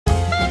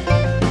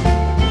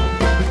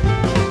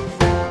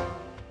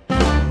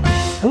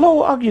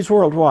Hello, Augies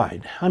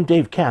Worldwide. I'm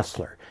Dave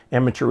Kassler,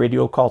 amateur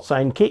radio call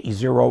sign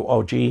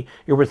KE0OG,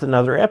 here with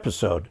another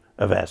episode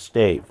of Ask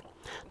Dave.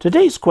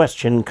 Today's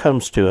question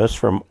comes to us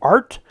from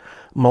Art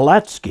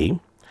Malatsky,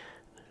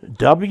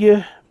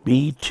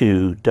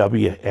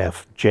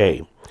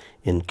 WB2WFJ,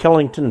 in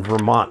Killington,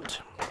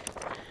 Vermont.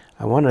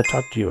 I want to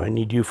talk to you. I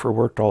need you for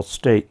work all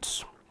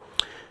states.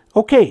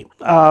 Okay,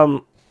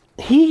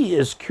 he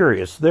is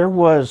curious. There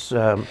was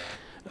a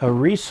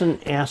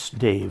recent Ask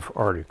Dave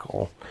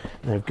article,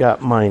 and I've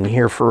got mine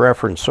here for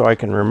reference so I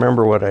can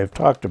remember what I've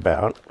talked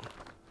about.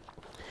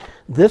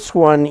 This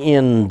one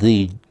in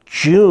the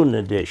June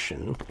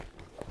edition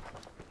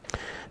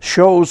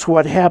shows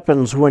what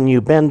happens when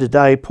you bend a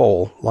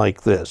dipole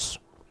like this.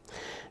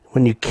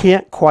 When you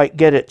can't quite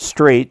get it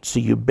straight, so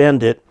you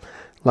bend it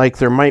like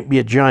there might be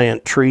a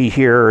giant tree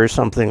here or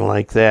something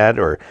like that,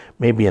 or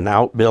maybe an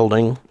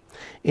outbuilding,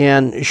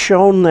 and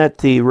shown that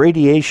the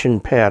radiation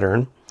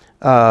pattern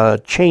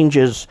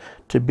changes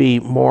to be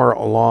more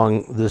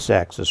along this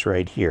axis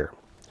right here.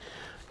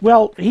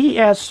 Well, he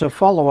asks a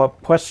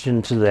follow-up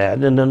question to that,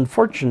 and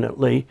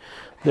unfortunately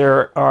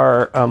there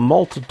are a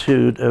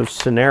multitude of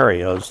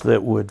scenarios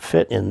that would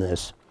fit in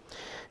this.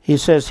 He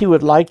says he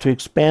would like to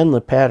expand the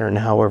pattern,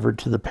 however,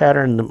 to the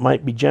pattern that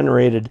might be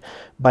generated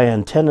by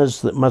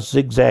antennas that must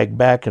zigzag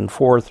back and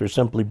forth or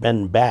simply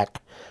bend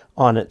back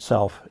on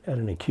itself at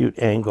an acute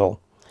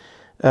angle.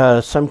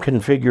 Some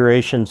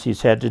configurations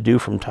he's had to do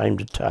from time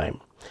to time.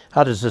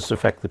 How does this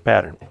affect the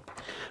pattern?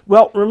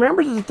 Well,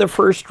 remember that the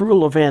first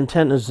rule of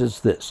antennas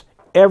is this: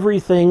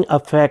 everything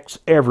affects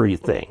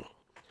everything.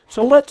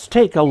 So let's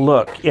take a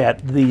look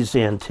at these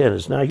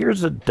antennas. Now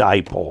here's a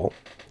dipole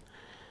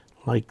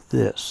like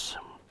this.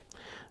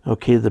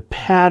 Okay, the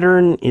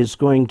pattern is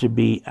going to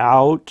be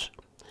out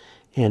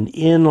and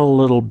in a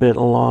little bit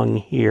along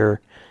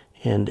here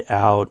and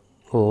out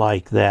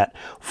like that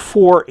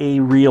for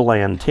a real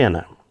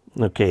antenna.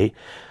 Okay,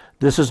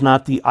 this is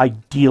not the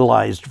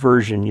idealized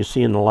version you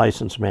see in the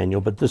license manual,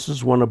 but this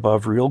is one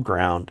above real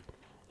ground.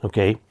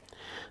 Okay,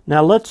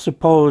 now let's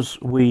suppose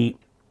we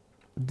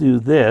do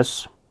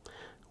this.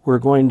 We're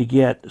going to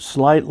get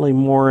slightly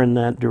more in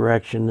that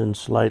direction and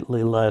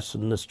slightly less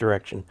in this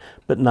direction,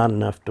 but not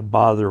enough to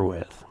bother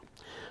with.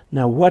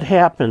 Now what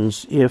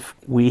happens if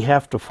we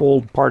have to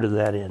fold part of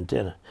that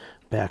antenna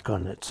back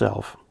on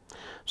itself?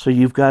 So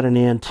you've got an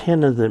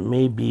antenna that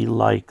may be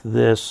like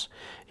this,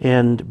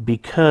 and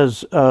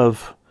because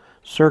of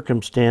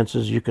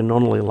circumstances you can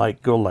only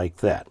go like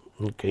that.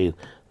 Okay,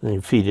 then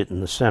you feed it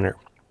in the center.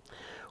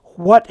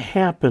 What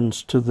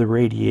happens to the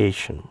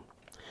radiation?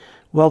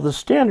 Well, the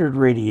standard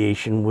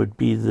radiation would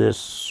be this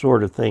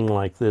sort of thing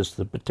like this,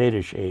 the potato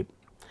shape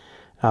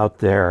out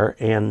there.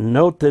 And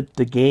note that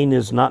the gain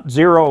is not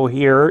zero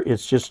here,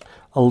 it's just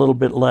a little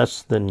bit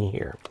less than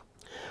here.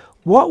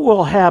 What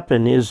will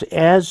happen is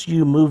as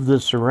you move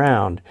this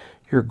around,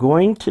 you're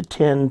going to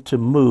tend to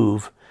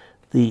move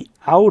the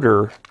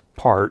outer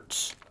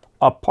parts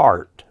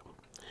apart.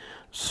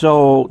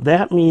 So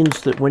that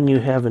means that when you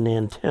have an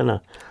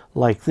antenna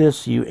like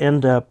this, you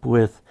end up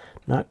with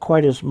not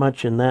quite as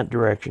much in that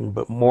direction,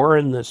 but more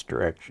in this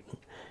direction,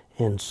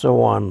 and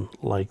so on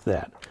like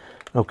that.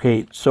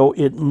 Okay, so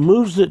it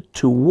moves it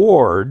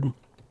toward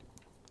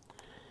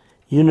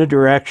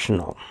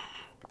unidirectional.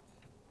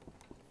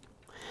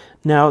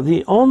 Now,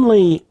 the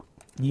only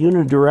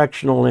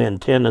unidirectional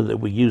antenna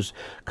that we use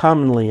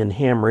commonly in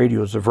ham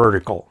radio is a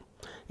vertical.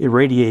 It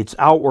radiates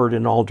outward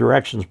in all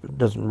directions, but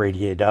doesn't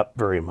radiate up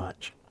very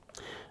much.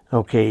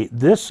 Okay,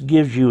 this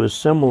gives you a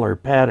similar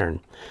pattern.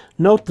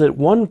 Note that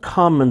one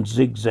common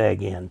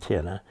zigzag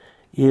antenna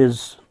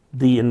is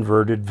the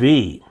inverted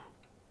V,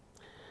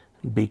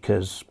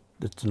 because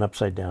it's an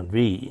upside down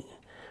V.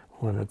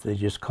 Why don't they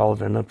just call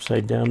it an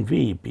upside down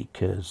V?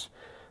 Because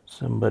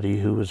somebody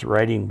who was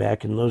writing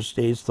back in those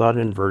days thought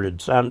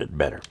inverted sounded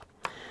better.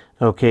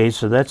 Okay,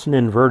 so that's an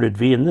inverted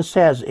V, and this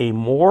has a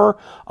more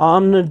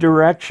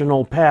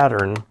omnidirectional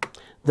pattern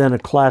than a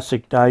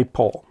classic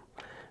dipole,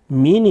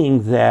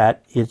 meaning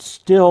that it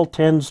still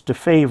tends to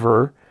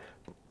favor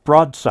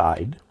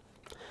broadside,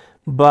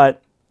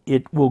 but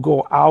it will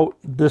go out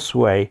this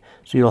way,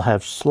 so you'll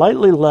have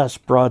slightly less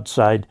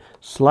broadside,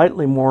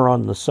 slightly more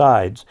on the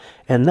sides,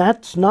 and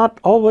that's not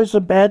always a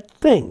bad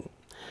thing.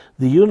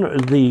 The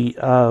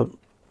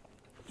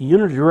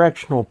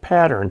unidirectional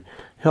pattern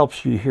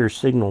helps you hear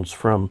signals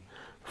from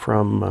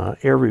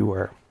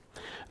everywhere.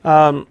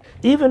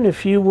 Even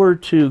if you were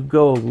to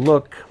go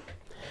look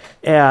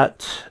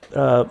at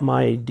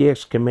my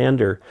DX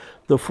Commander,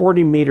 the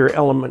 40-meter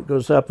element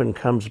goes up and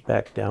comes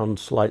back down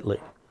slightly.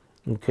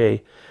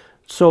 Okay,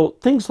 so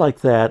things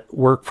like that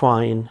work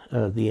fine.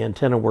 The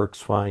antenna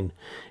works fine.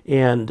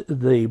 And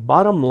the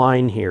bottom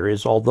line here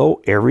is,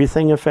 although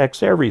everything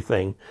affects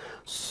everything,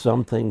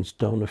 some things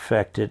don't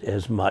affect it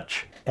as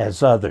much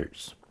as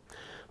others.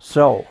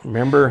 So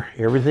remember,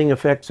 everything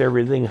affects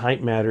everything,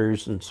 height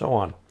matters, and so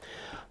on.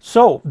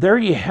 So there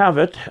you have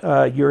it.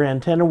 Your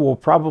antenna will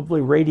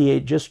probably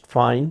radiate just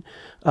fine.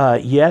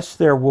 Yes,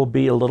 there will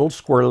be a little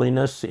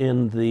squirreliness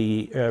in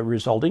the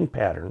resulting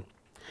pattern.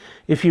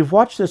 If you've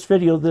watched this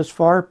video this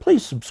far,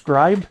 please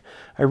subscribe.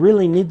 I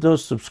really need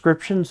those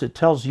subscriptions. It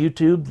tells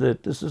YouTube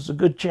that this is a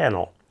good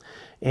channel.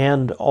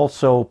 And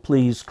also,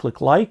 please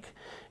click like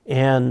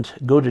and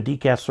go to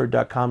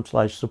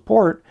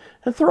dcastler.com/support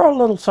and throw a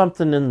little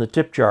something in the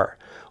tip jar.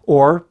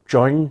 Or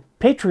join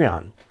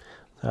Patreon.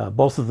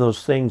 Both of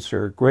those things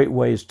are great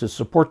ways to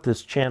support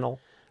this channel.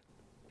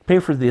 Pay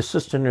for the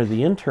assistant or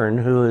the intern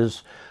who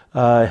is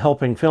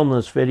helping film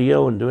this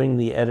video and doing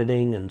the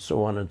editing and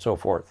so on and so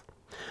forth.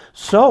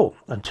 So,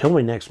 until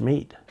we next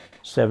meet,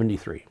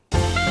 73.